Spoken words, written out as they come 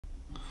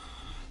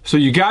So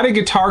you got a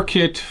guitar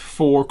kit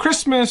for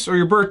Christmas or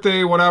your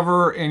birthday,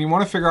 whatever, and you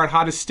want to figure out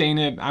how to stain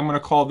it. I'm going to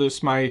call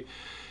this my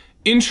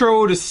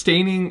intro to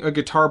staining a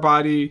guitar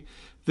body.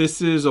 This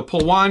is a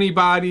Paulownia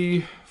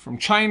Body from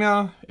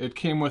China. It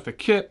came with a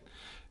kit.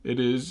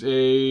 It is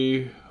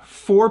a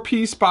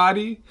 4-piece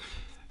body.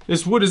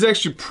 This wood is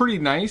actually pretty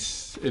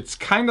nice. It's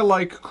kind of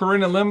like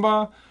Corinna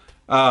Limba,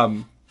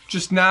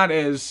 just not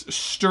as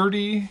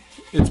sturdy.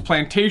 It's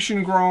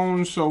plantation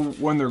grown, so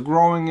when they're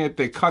growing it,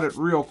 they cut it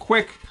real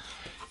quick.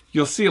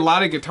 You'll see a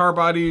lot of guitar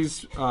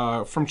bodies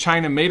from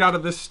China made out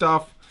of this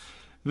stuff.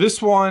 This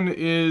one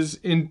is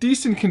in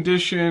decent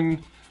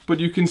condition, but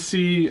you can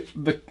see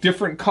the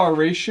different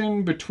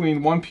coloration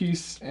between one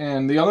piece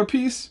and the other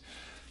piece.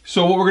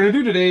 So what we're gonna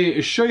do today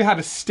is show you how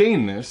to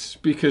stain this,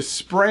 because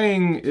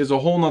spraying is a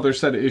whole nother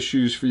set of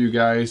issues for you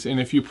guys. And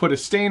if you put a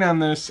stain on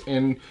this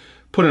and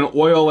put an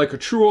oil like a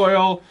true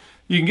oil,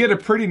 you can get a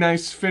pretty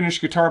nice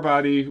finished guitar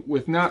body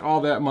with not all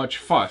that much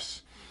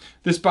fuss.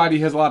 This body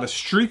has a lot of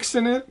streaks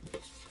in it.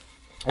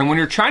 And when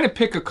you're trying to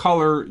pick a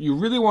color, you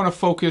really want to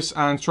focus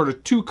on sort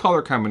of 2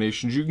 color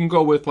combinations. You can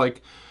go with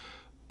like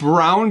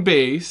brown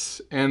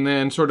base and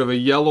then sort of a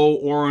yellow,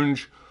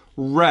 orange,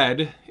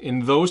 red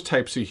in those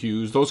types of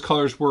hues. Those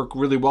colors work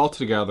really well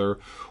together.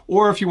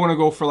 Or if you want to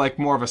go for like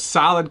more of a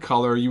solid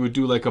color, you would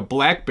do like a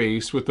black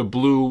base with a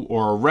blue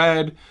or a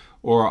red,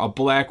 or a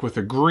black with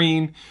a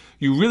green.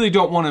 You really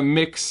don't want to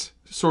mix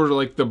sort of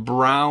like the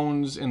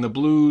browns and the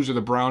blues or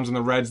the browns and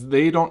the reds.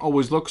 They don't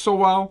always look so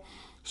well.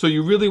 So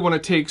you really want to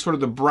take sort of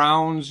the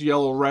browns,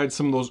 yellow, red,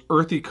 some of those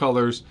earthy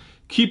colors,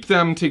 keep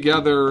them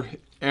together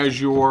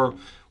as you're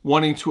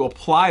wanting to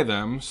apply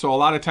them. So a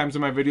lot of times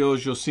in my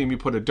videos, you'll see me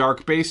put a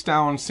dark base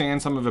down,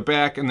 sand some of it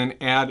back, and then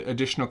add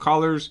additional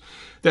colors.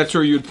 That's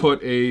where you'd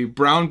put a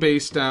brown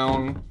base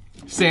down,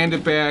 sand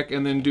it back,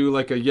 and then do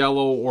like a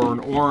yellow or an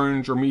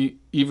orange or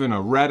even a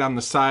red on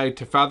the side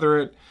to feather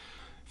it.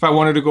 If I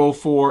wanted to go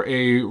for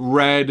a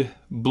red,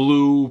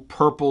 blue,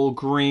 purple,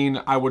 green,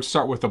 I would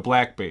start with a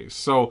black base.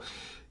 So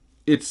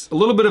it's a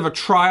little bit of a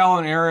trial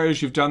and error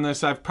as you've done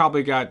this. I've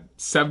probably got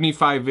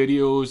 75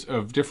 videos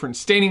of different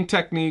staining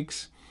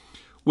techniques.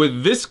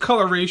 With this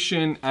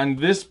coloration and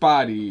this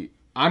body,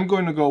 I'm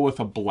going to go with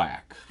a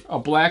black. A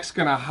black's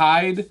gonna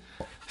hide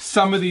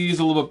some of these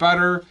a little bit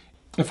better.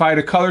 If I had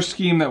a color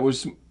scheme that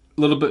was a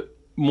little bit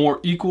more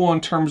equal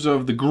in terms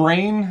of the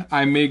grain,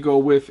 I may go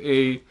with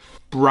a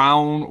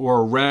brown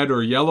or a red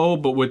or yellow,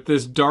 but with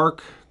this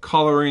dark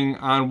coloring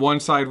on one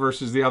side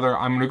versus the other,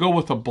 I'm gonna go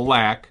with a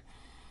black,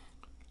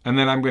 and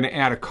then I'm gonna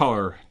add a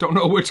color. Don't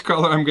know which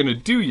color I'm gonna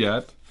do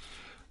yet,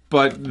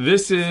 but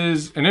this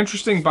is an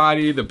interesting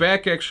body. The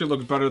back actually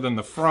looks better than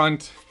the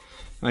front.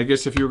 And I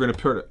guess if you were gonna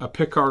put a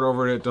pick guard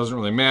over it, it doesn't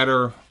really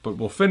matter, but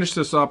we'll finish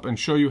this up and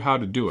show you how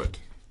to do it.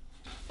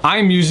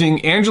 I'm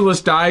using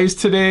Angelus dyes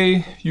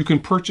today. You can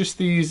purchase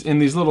these in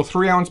these little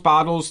 3-ounce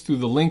bottles through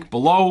the link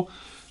below.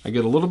 I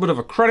get a little bit of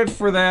a credit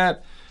for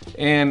that,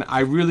 and I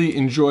really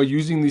enjoy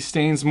using these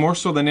stains more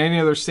so than any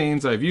other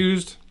stains I've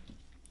used.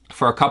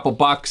 For a couple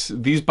bucks,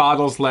 these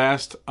bottles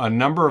last a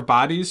number of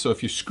bodies, so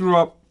if you screw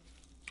up,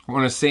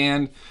 want to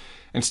sand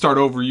and start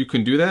over, you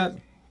can do that.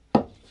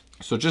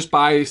 So just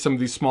buy some of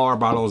these smaller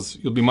bottles,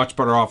 you'll be much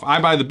better off.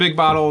 I buy the big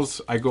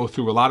bottles, I go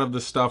through a lot of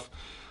this stuff.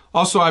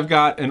 Also, I've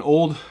got an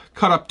old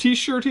cut up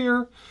t-shirt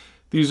here.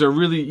 These are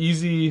really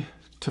easy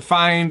to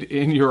find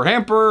in your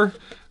hamper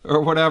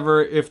or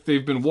whatever. If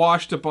they've been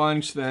washed a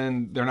bunch,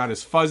 then they're not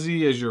as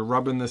fuzzy as you're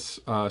rubbing this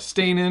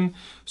stain in.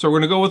 So we're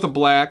gonna go with a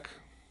black.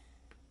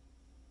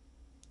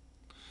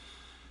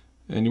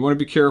 And you wanna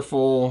be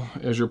careful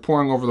as you're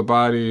pouring over the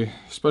body,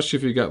 especially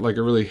if you got like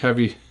a really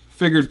heavy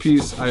figured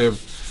piece. I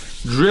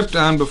have dripped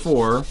on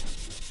before.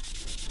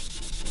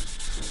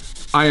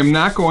 I am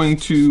not going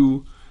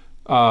to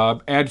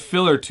add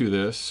filler to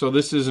this. So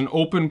this is an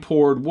open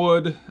poured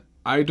wood.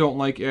 I don't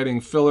like adding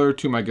filler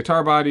to my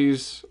guitar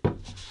bodies.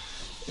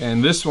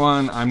 And this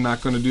one, I'm not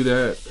gonna do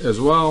that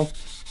as well.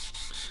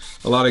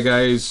 A lot of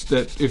guys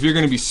that, if you're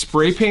gonna be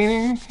spray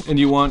painting and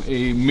you want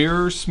a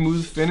mirror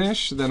smooth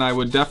finish, then I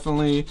would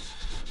definitely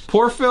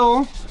pour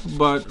fill.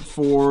 But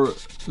for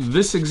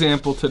this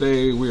example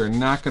today, we are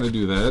not gonna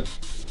do that.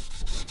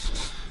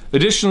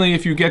 Additionally,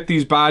 if you get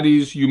these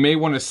bodies, you may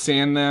wanna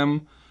sand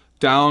them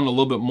down a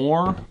little bit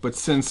more, but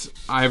since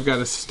I've got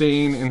a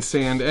stain and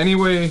sand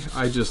anyway,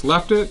 I just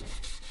left it.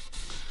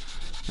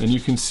 And you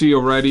can see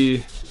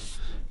already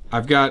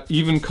I've got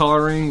even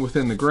coloring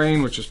within the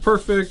grain, which is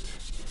perfect.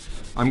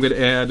 I'm gonna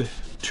add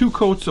 2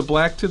 coats of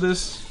black to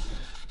this.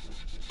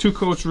 2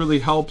 coats really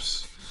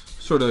helps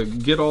sort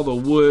of get all the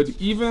wood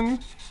even.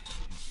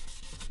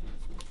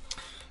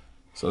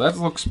 So that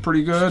looks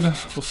pretty good.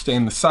 We'll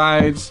stain the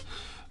sides.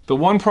 The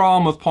one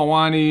problem with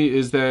Paulownia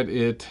is that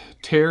it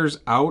tears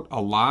out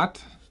a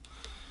lot.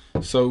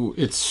 So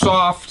it's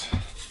soft,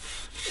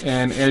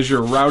 and as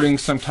you're routing,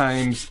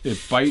 sometimes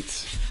it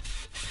bites.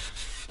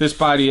 This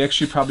body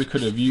actually probably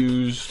could have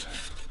used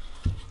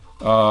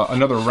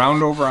another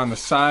round over on the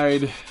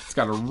side. It's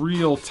got a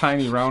real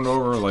tiny round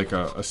over, like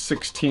a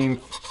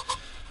 16th.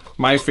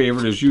 My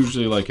favorite is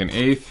usually like an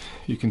 1/8.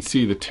 You can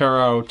see the tear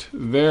out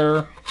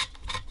there.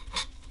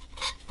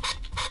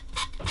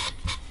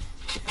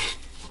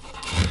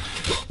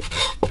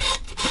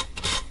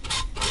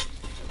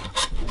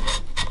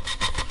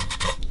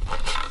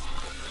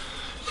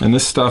 And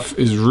this stuff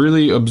is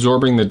really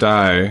absorbing the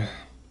dye.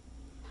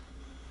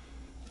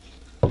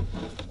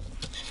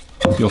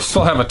 You'll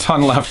still have a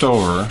ton left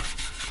over.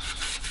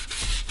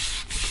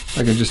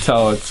 I can just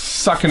tell it's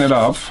sucking it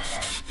up.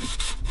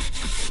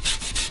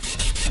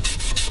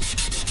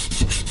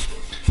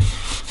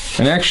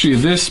 And actually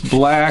this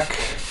black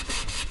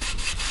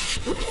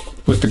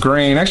with the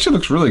grain actually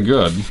looks really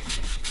good.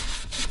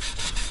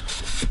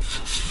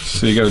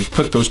 So you gotta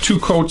put those 2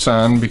 coats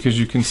on because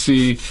you can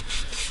see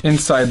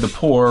inside the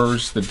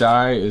pores the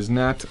dye is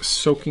not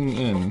soaking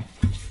in.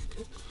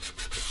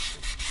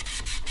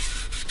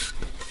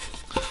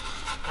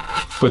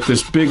 But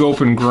this big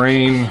open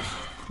grain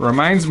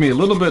reminds me a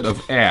little bit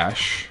of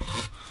ash,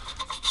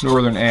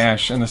 northern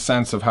ash, in the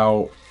sense of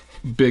how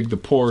big the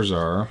pores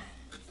are.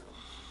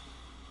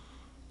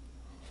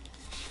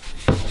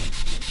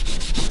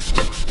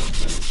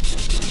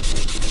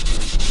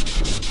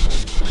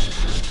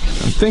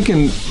 I'm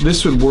thinking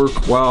this would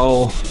work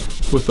well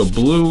with a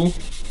blue.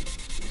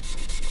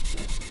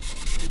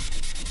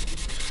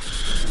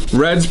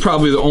 Red's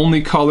probably the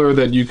only color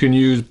that you can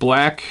use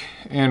black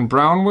and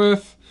brown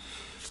with,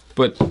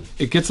 but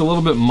it gets a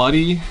little bit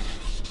muddy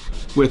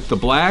with the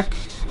black.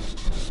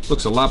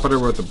 Looks a lot better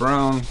with the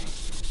brown.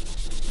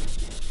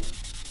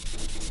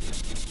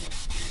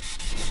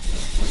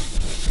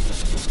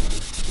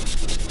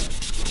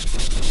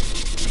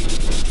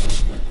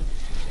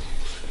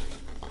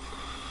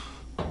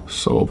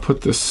 So we'll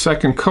put this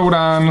second coat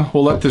on.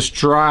 We'll let this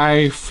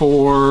dry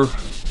for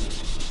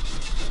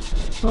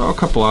a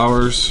couple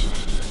hours.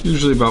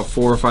 Usually about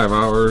 4 or 5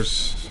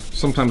 hours.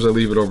 Sometimes I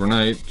leave it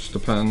overnight, just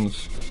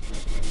depends.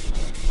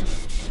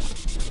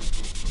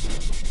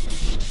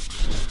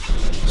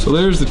 So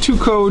there's the 2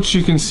 coats.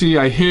 You can see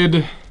I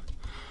hid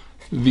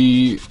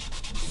the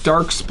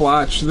dark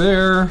splotch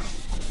there.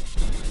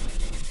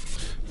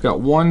 Got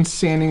 1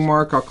 sanding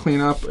mark I'll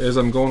clean up as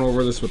I'm going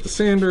over this with the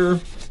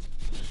sander.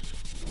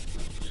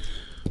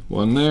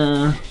 1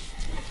 there.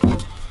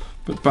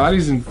 But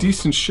body's in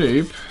decent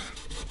shape.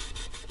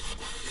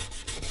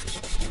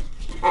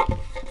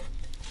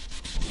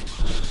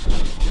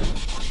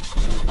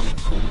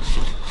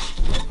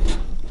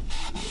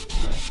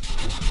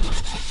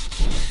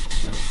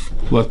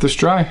 Let this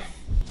dry.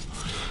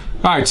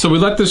 All right, so we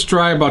let this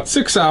dry about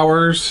 6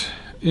 hours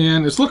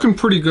and it's looking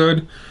pretty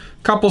good.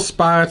 Couple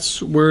spots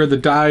where the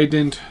dye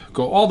didn't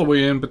go all the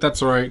way in, but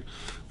that's all right.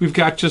 We've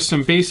got just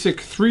some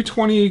basic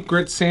 320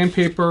 grit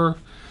sandpaper.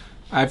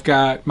 I've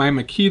got my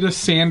Makita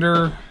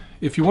sander.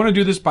 If you want to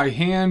do this by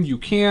hand, you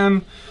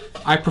can.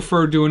 I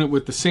prefer doing it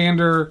with the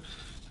sander.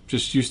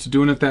 Just used to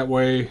doing it that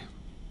way.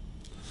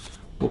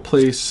 We'll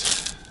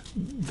place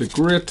the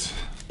grit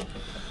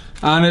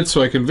on it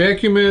so I can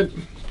vacuum it.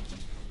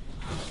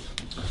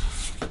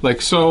 Like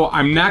so.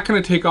 I'm not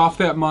going to take off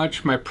that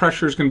much. My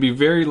pressure is going to be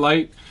very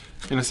light.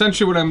 And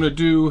essentially what I'm going to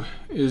do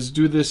is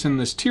do this in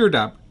this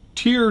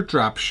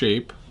teardrop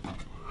shape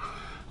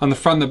on the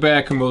front and the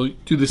back, and we'll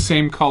do the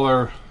same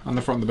color on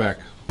the front and the back.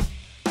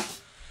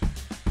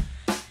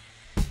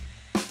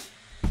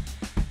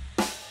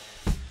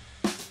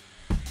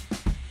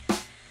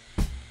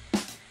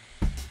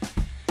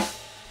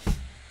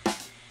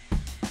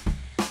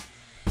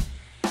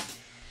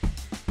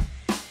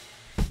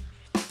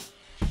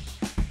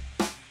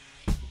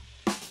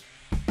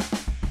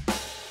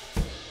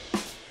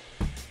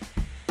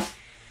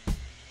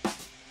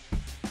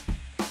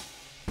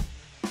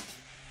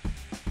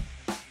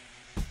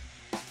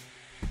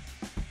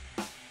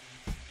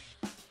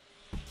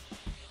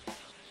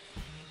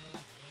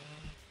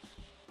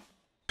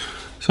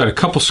 So I had a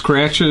couple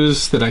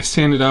scratches that I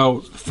sanded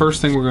out.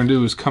 First thing we're going to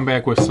do is come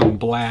back with some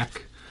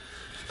black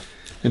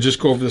and just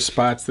go over the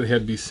spots that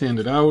had to be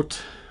sanded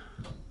out.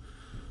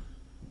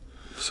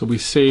 So we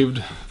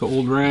saved the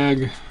old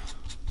rag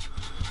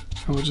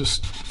and we'll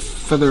just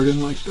feather it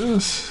in like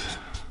this.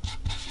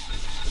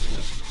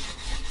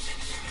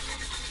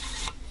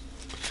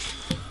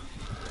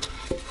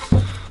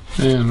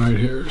 And right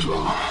here as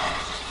well.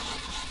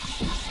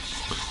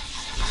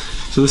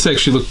 So this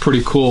actually looked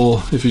pretty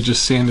cool if you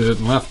just sanded it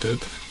and left it,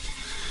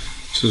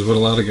 which is what a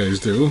lot of guys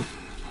do.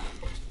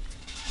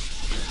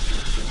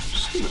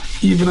 Just gonna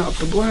even out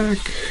the black.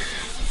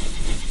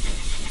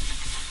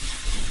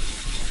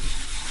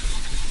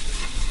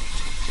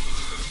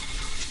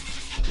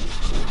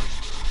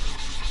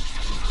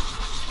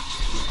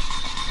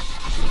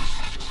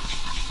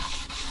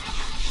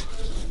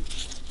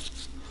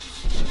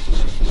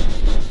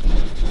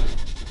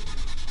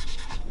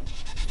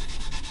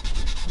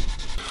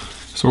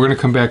 So we're going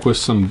to come back with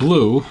some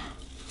blue.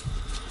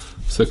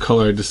 It's the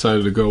color I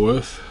decided to go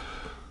with.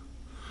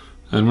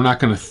 And we're not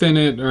going to thin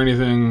it or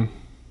anything.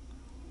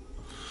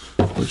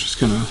 We're just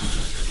going to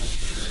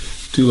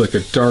do like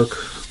a dark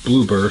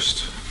blue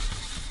burst.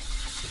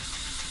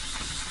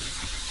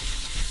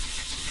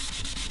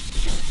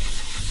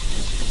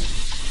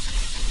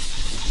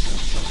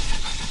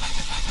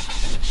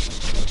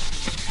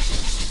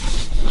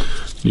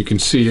 You can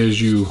see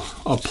as you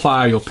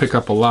apply, you'll pick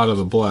up a lot of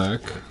the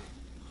black.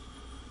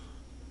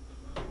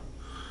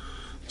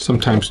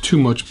 Sometimes too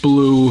much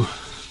blue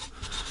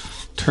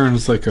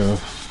turns like a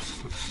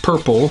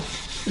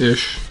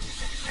purple-ish.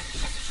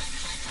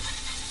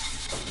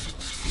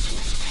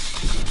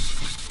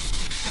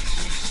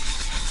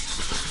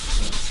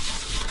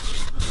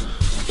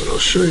 But I'll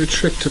show you a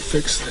trick to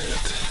fix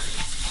that.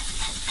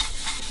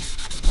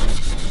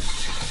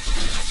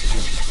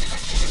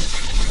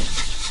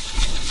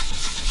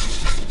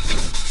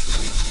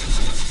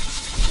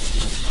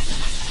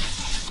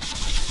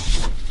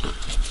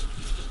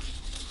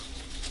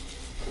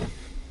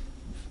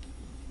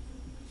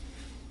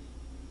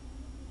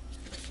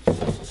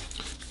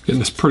 Getting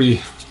this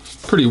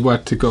pretty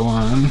wet to go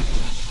on.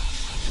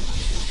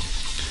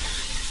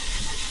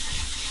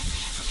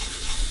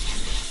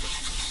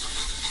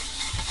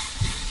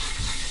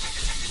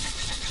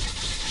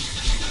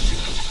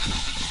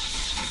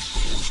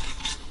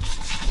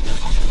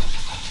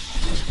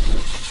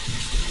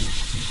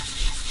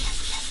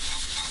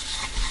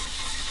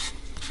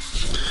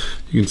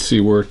 You can see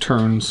where it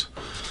turns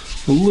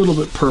a little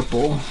bit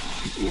purple.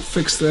 We'll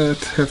fix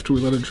that after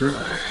we let it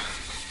dry.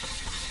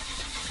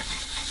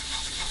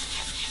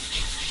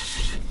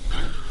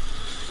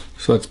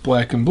 So that's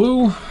black and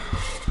blue.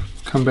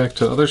 Come back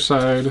to the other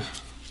side.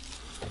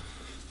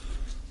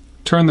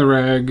 Turn the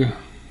rag.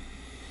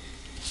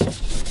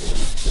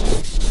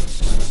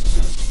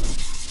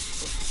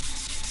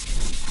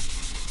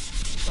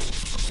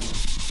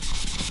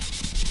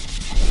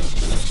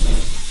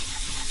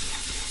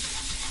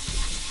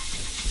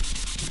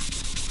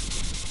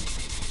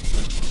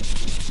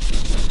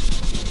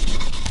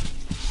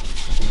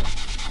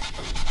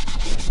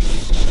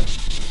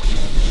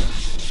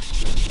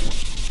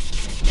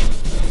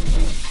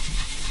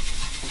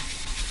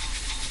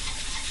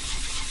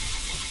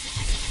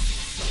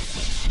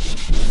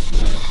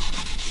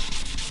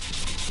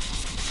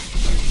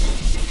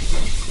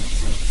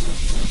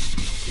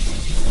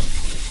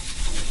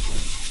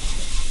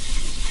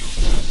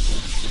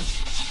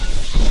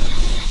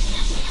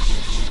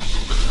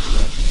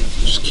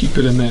 Keep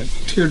it in that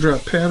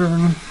teardrop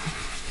pattern.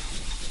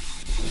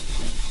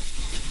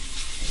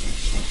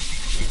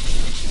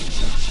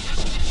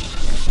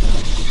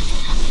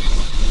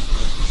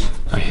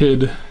 I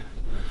hid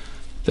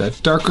that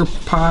darker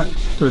pot,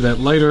 or that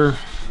lighter,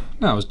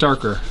 no, it was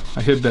darker.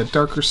 I hid that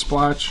darker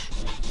splotch.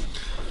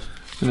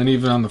 And then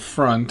even on the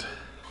front,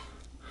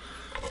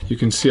 you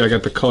can see I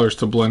got the colors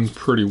to blend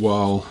pretty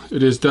well.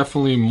 It is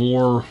definitely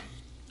more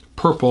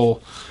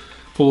purple.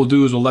 What we'll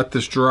do is we'll let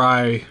this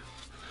dry,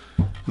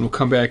 and we'll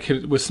come back, hit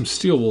it with some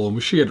steel wool, and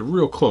we should get it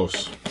real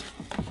close.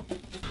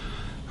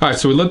 All right,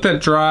 so we let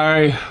that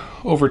dry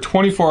over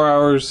 24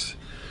 hours.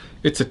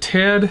 It's a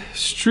tad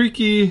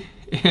streaky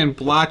and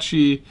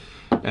blotchy,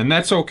 and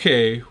that's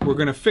okay. We're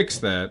gonna fix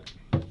that.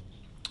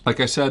 Like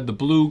I said, the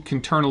blue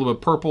can turn a little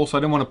bit purple, so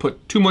I didn't want to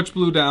put too much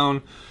blue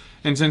down.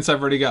 And since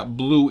I've already got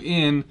blue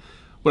in,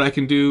 what I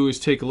can do is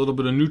take a little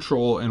bit of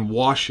neutral and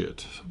wash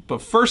it.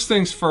 But first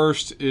things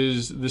first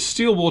is the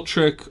steel wool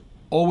trick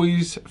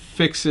always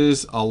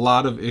fixes a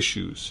lot of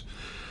issues.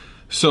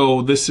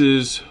 So this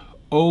is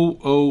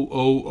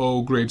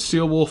 000 grade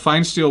steel wool,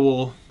 fine steel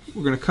wool.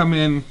 We're gonna come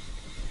in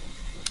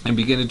and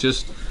begin to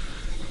just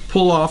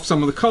pull off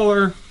some of the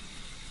color.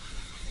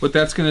 What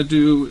that's gonna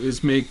do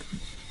is make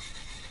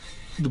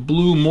the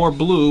blue more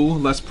blue,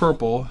 less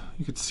purple.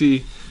 You can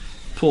see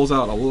pulls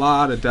out a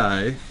lot of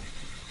dye.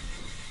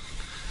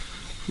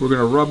 We're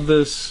gonna rub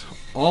this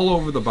all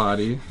over the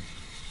body.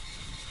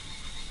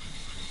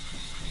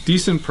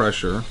 Decent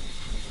pressure.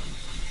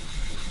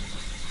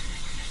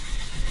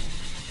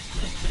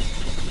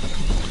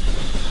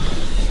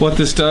 What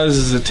this does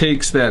is it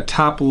takes that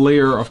top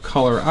layer of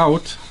color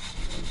out.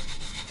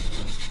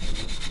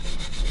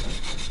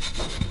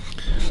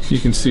 You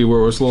can see where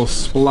it was a little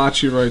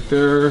splotchy right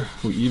there.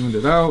 We evened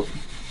it out.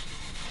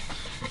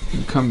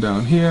 And come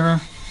down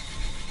here.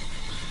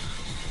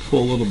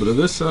 Pull a little bit of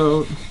this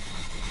out.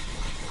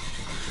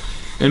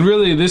 And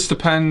really this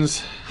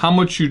depends how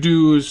much you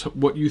do is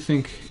what you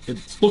think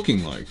it's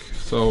looking like.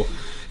 So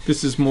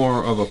this is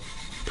more of a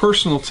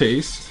personal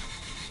taste.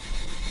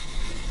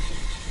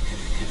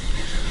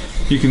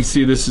 You can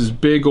see this is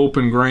big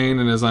open grain,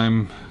 and as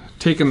I'm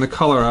taking the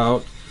color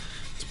out,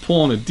 it's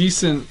pulling a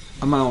decent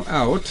amount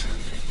out.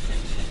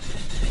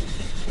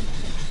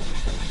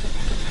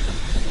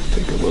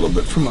 Take a little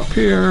bit from up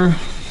here.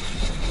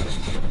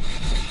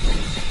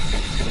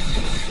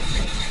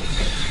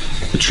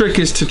 The trick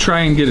is to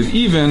try and get it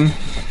even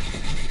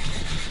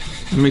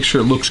and make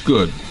sure it looks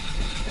good.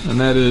 And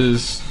that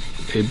is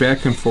a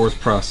back and forth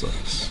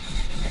process.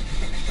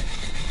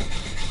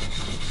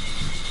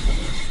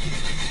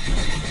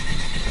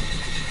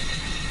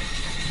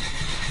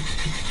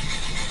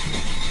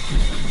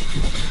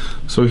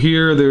 So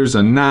here there's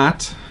a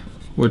knot,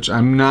 which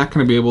I'm not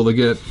going to be able to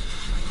get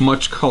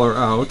much color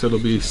out. It'll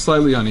be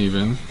slightly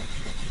uneven.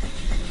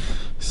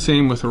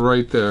 Same with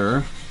right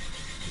there.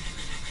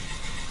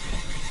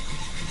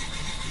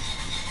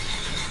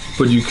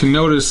 But you can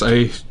notice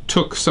I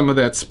took some of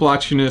that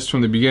splotchiness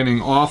from the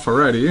beginning off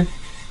already.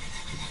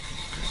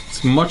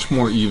 It's much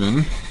more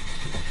even.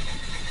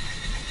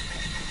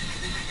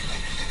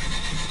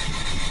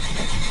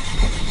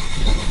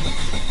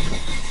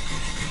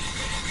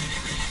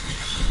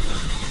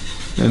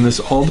 And this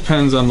all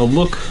depends on the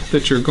look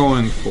that you're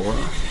going for.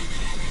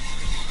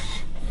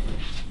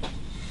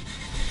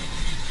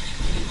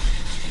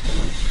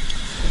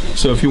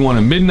 So if you want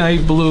a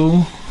midnight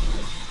blue,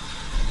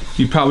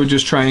 you probably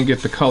just try and get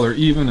the color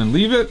even and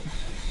leave it.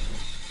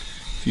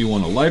 If you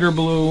want a lighter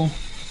blue,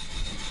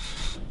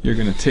 you're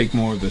going to take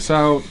more of this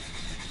out.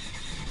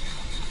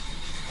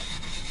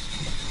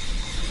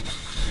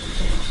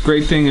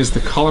 Great thing is the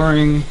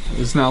coloring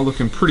is now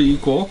looking pretty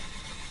equal.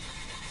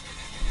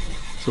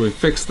 So we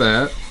fixed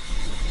that.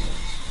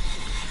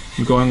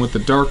 And going with the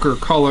darker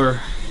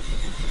color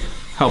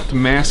helped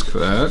mask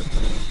that.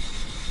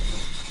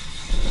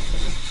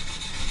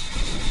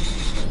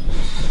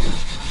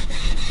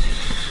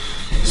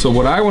 So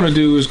what I want to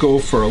do is go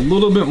for a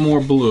little bit more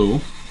blue,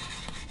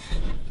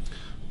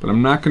 but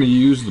I'm not going to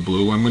use the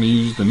blue. I'm going to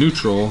use the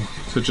neutral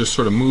to just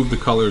sort of move the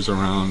colors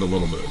around a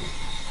little bit.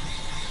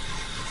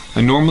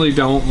 I normally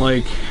don't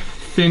like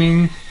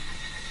thinning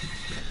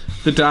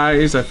the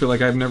dyes. I feel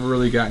like I've never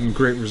really gotten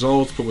great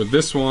results, but with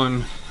this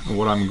one and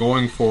what I'm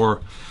going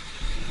for,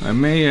 I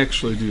may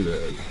actually do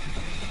that.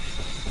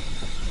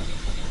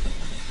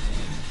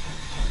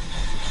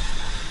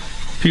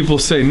 People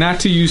say not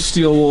to use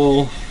steel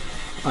wool.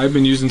 I've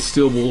been using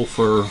steel wool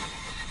for,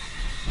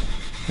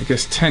 I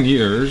guess, 10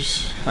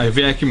 years. I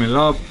vacuum it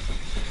up.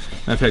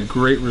 I've had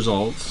great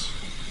results.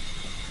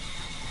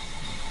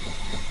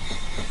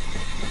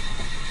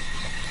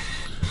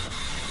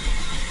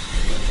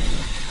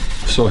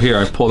 So here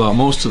I pulled out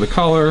most of the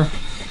color.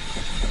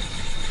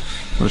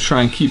 I'm going to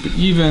try and keep it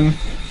even.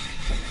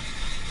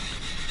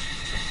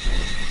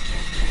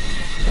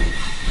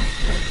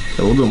 Got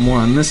a little bit more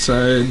on this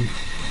side.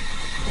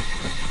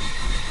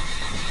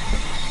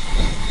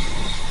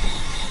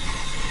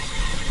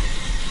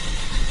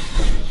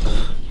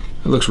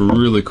 It looks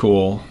really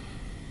cool.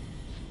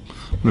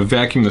 I'm going to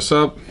vacuum this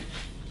up.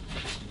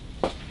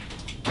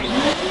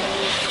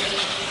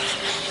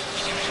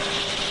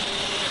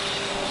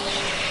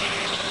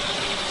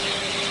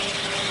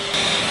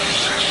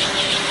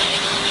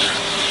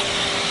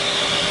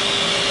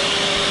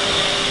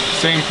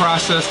 Same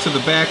process to the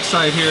back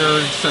side here.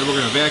 Instead we're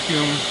going to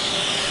vacuum.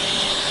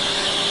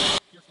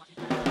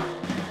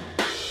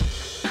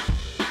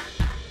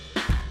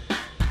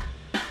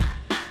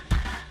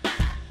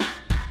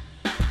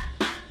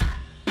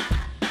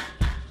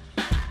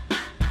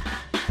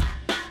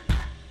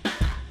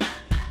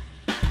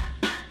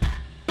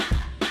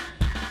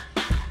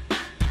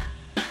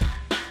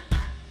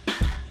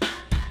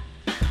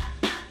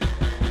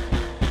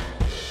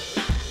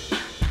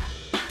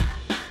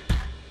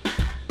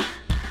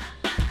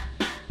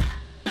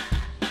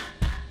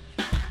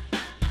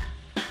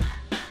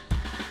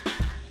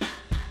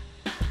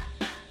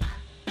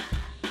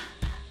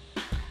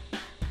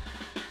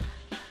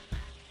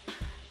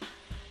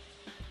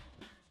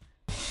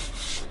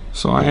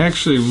 So I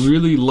actually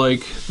really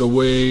like the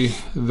way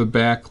the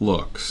back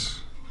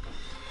looks.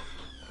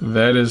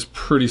 That is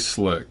pretty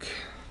slick.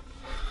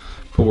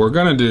 But what we're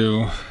gonna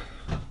do,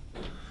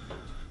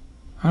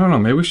 I don't know,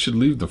 maybe we should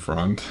leave the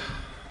front.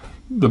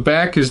 The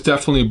back is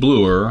definitely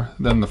bluer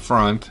than the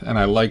front, and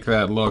I like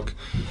that look.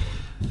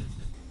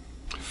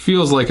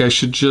 Feels like I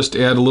should just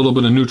add a little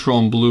bit of neutral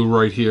and blue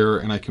right here,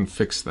 and I can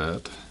fix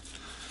that.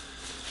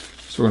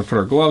 So we're gonna put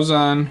our gloves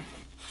on.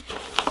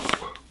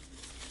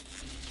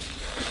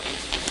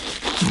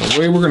 The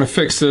way we're going to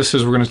fix this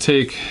is we're going to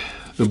take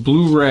the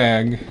blue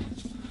rag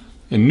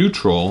in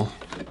neutral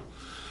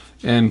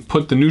and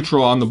put the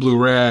neutral on the blue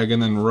rag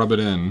and then rub it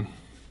in.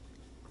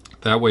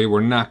 That way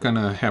we're not going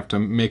to have to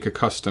make a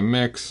custom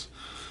mix.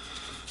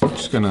 I'm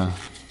just going to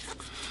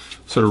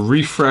sort of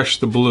refresh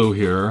the blue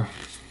here.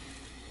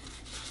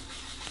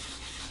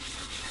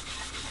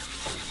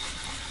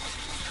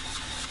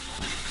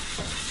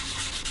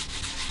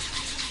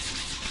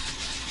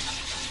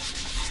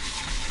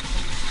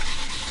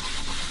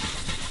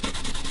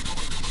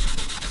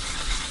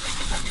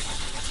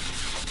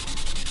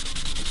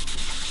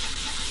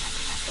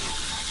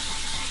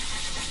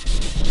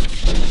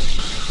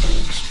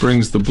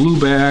 Brings the blue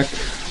back.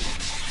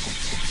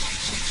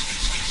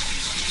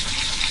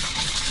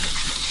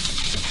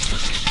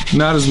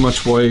 Not as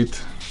much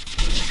white.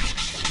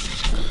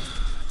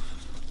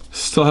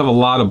 Still have a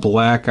lot of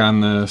black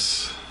on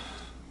this,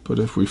 but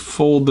if we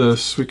fold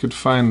this, we could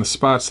find the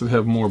spots that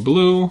have more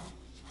blue.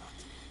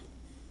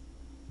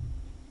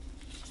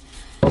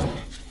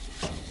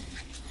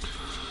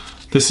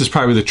 This is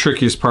probably the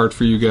trickiest part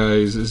for you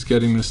guys, is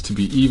getting this to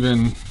be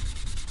even.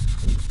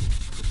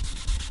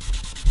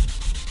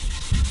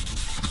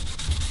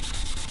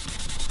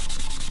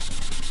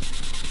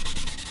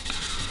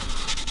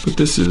 But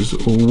this is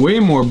way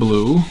more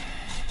blue.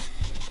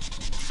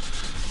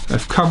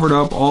 I've covered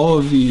up all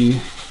of the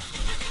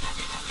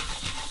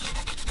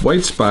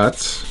white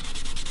spots.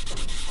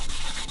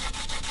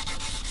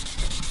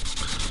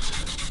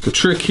 The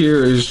trick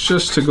here is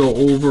just to go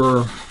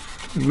over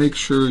and make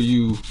sure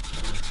you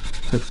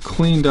have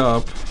cleaned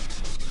up.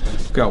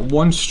 Got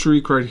one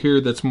streak right here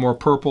that's more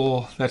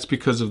purple. That's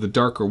because of the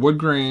darker wood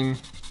grain.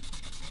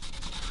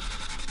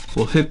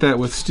 We'll hit that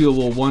with steel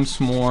wool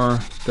once more.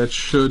 That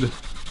should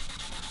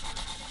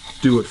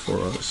do it for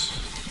us.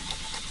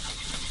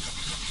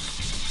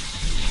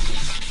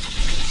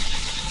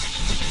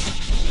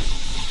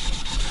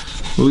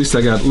 At least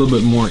I got a little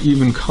bit more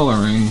even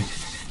coloring,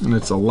 and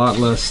it's a lot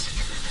less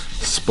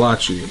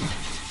splotchy.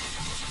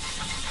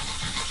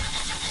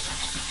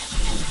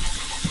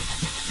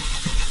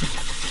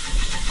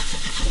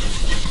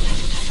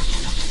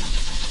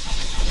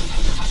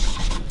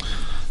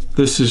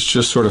 This is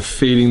just sort of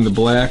fading the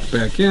black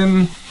back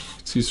in.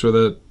 See sort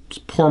of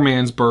that poor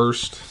man's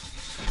burst.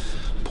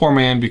 Poor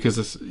man,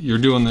 because you're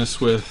doing this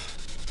with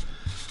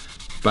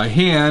by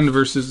hand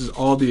versus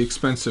all the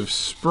expensive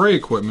spray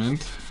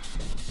equipment.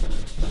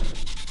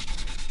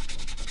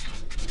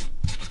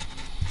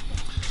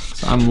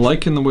 So I'm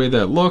liking the way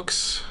that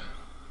looks.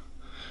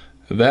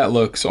 That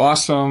looks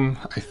awesome.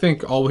 I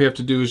think all we have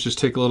to do is just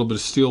take a little bit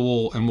of steel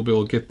wool and we'll be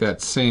able to get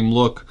that same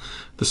look.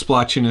 The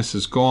splotchiness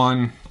is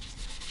gone.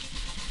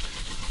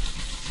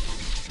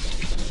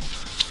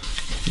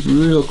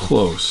 Real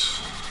close.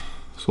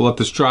 So we'll let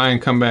this dry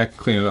and come back and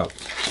clean it up.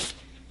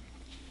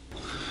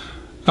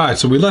 Alright,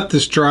 so we let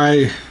this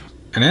dry,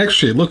 and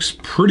actually it looks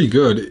pretty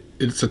good.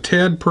 It's a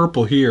tad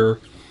purple here,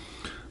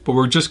 but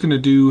we're just going to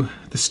do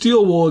the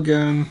steel wool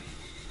again.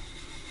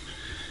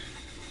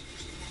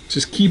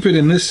 Just keep it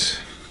in this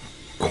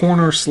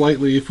corner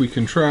slightly if we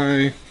can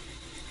try.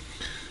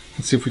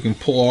 Let's see if we can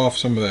pull off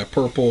some of that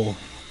purple.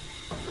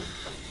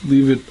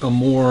 Leave it a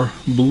more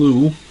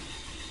blue.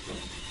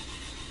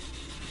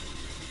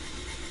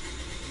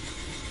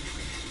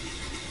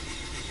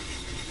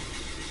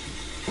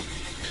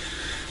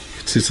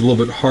 It's a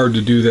little bit hard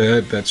to do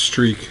that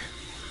streak.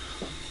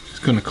 It's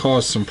going to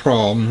cause some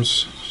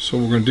problems. So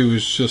what we're going to do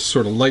is just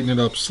sort of lighten it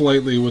up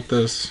slightly with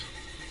this.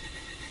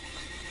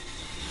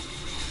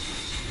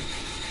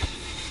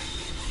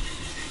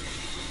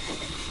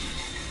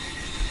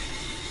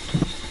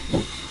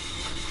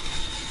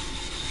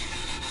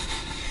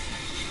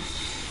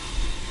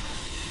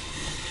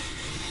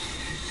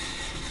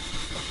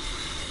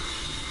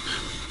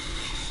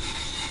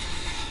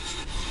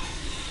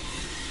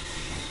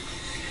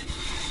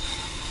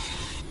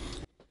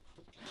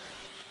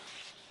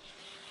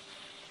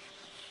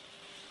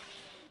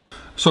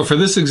 So for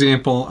this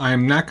example,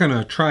 I'm not going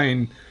to try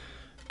and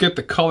get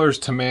the colors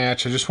to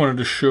match. I just wanted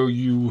to show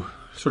you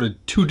sort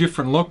of two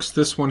different looks.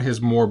 This one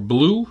has more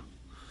blue.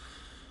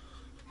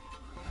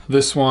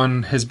 This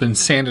one has been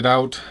sanded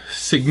out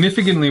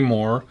significantly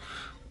more.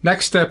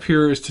 Next step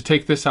here is to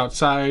take this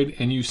outside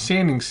and use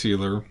sanding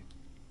sealer.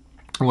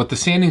 And what the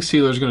sanding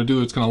sealer is going to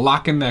do, it's going to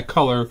lock in that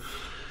color.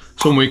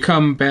 So when we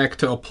come back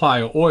to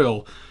apply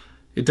oil,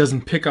 it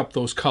doesn't pick up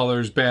those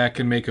colors back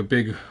and make a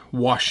big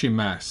washy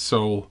mess.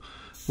 So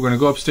we're going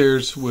to go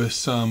upstairs with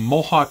some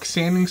Mohawk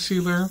sanding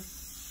sealer.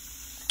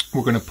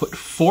 We're going to put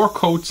 4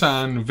 coats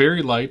on,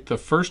 very light. The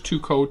first 2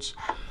 coats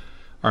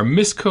are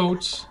mist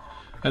coats,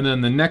 and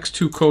then the next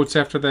 2 coats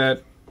after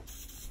that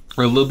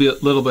are a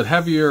little bit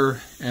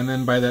heavier. And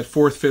then by that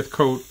 4th, 5th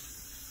coat,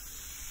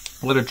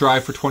 let it dry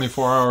for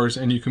 24 hours,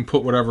 and you can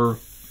put whatever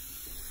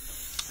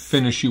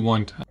finish you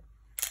want.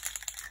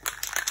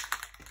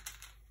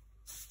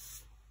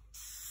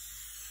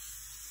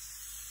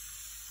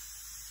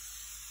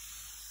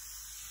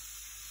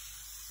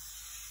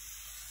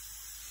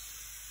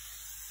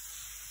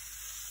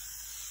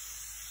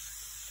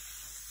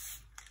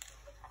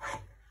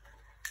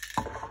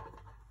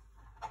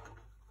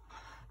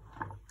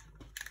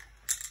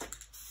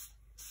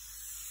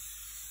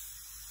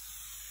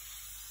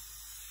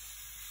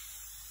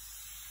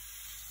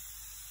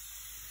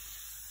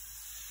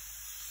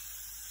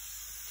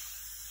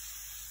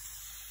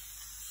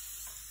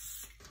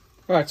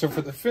 Alright, so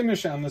for the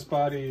finish on this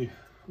body,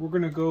 we're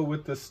going to go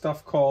with this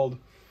stuff called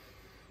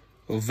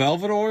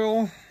velvet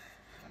oil.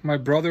 My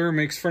brother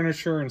makes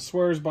furniture and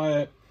swears by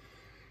it.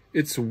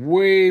 It's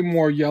way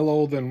more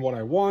yellow than what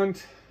I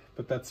want,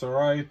 but that's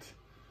alright.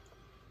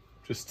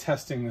 Just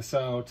testing this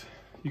out.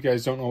 You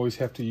guys don't always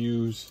have to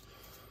use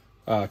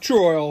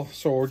true oil,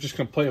 so we're just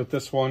going to play with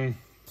this one.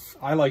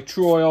 I like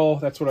true oil.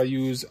 That's what I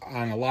use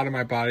on a lot of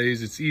my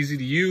bodies. It's easy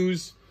to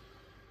use,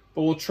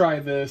 but we'll try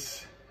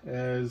this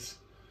as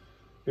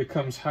it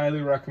comes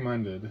highly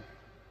recommended.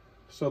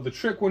 So the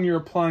trick when you're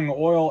applying the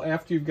oil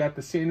after you've got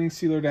the sanding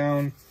sealer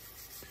down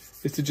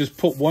is to just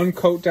put 1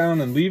 coat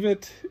down and leave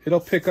it. It'll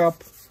pick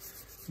up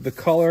the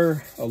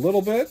color a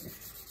little bit.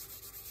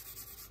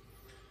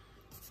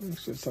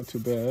 Actually, it's not too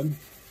bad.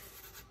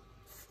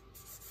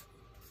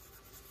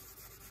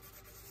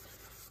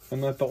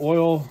 And let the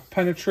oil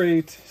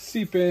penetrate,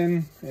 seep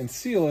in, and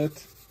seal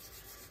it,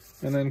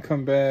 and then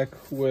come back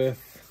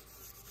with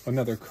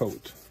another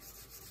coat.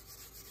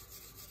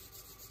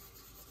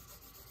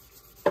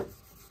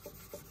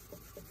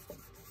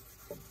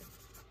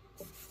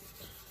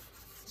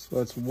 So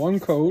that's 1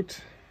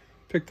 coat,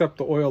 picked up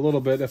the oil a little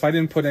bit. If I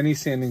didn't put any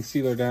sanding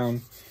sealer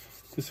down,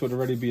 this would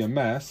already be a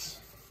mess.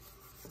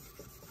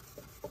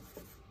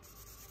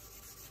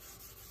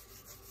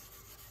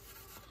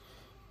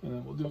 And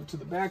then we'll do it to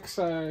the back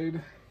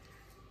side.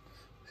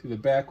 See, the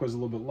back was a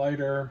little bit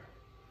lighter.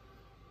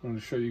 I wanted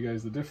to show you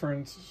guys the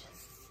difference.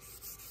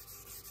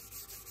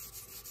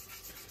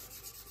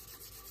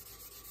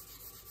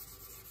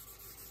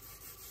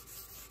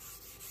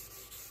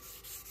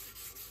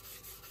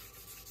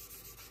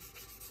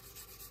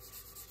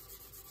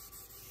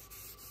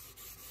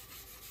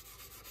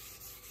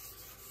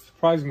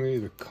 Surprisingly,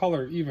 the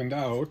color evened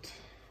out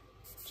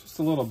just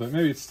a little bit.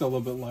 Maybe it's still a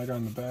little bit lighter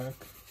on the back.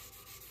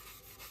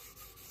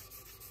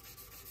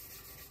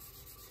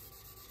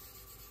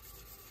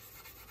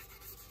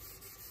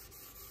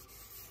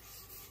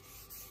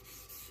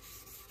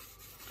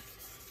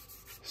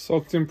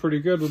 Soaked in pretty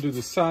good. We'll do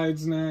the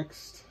sides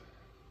next.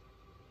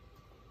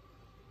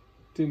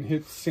 Didn't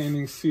hit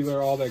sanding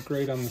sealer all that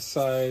great on the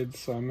sides,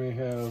 so I may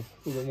have a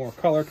little bit more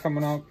color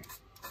coming up.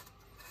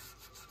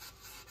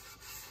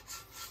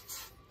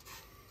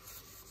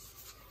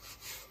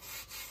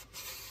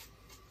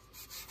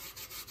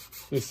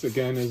 This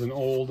again is an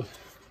old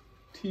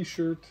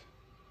t-shirt.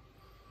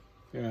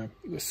 Yeah,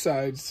 the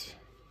sides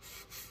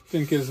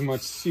didn't get as much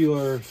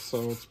sealer,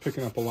 so it's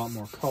picking up a lot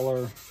more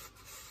color.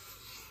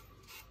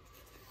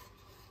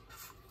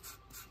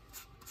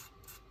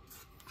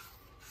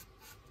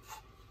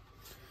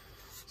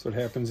 So what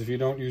happens if you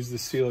don't use the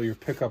sealer, you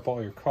pick up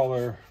all your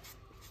color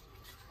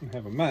and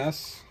have a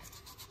mess.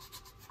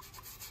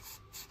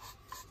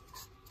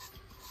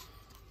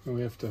 And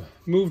we have to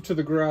move to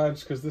the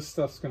garage because this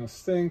stuff's gonna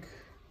stink.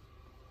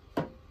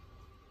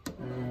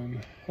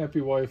 And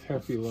happy wife,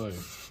 happy life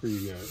for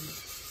you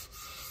guys.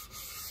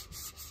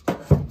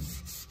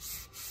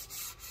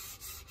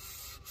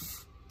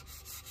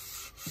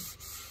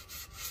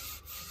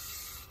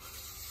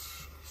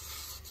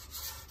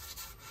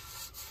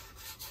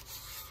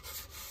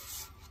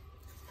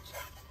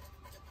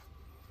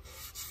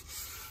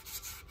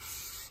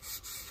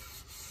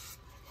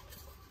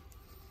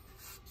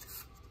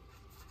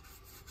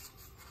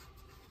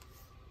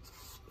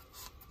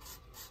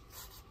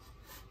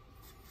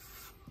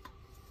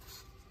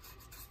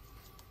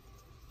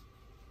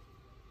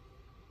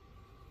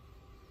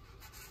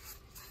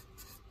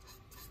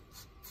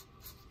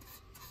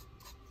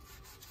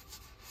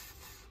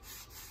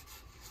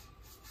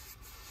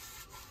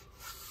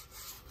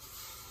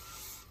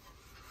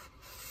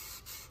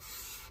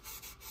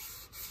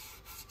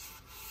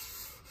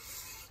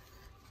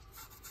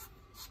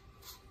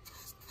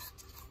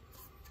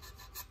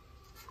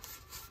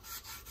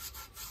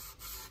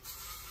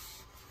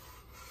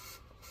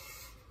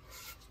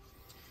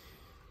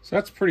 So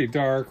that's pretty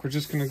dark. We're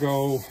just gonna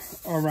go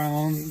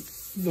around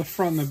the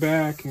front and the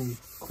back and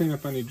clean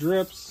up any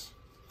drips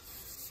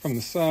from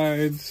the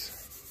sides.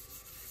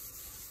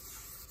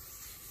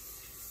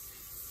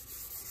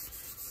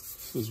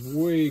 This is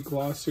way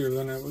glossier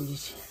than I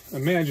was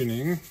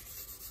imagining.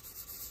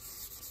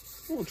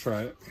 We'll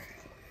try it.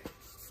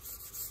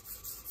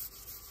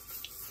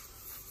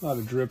 A lot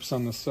of drips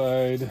on the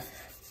side.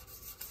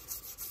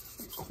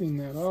 Clean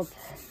that up.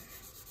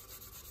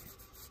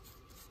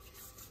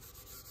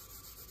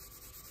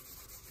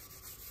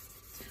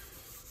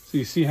 So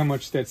you see how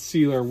much that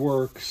sealer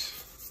works.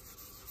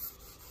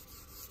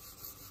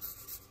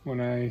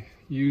 When I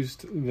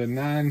used the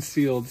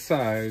non-sealed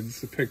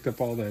sides, it picked up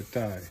all that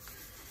dye,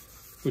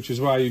 which is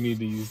why you need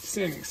to use the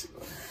sanding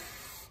sealer.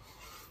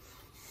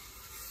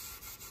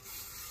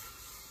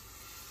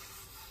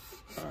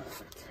 All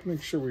right,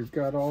 make sure we've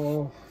got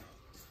all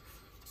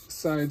the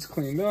sides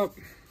cleaned up.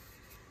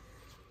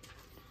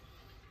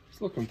 It's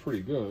looking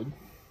pretty good.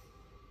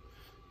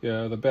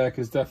 Yeah, the back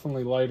is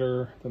definitely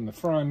lighter than the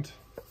front.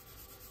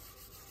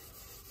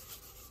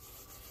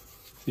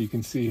 So you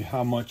can see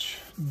how much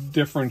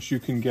difference you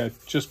can get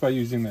just by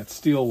using that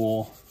steel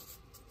wool.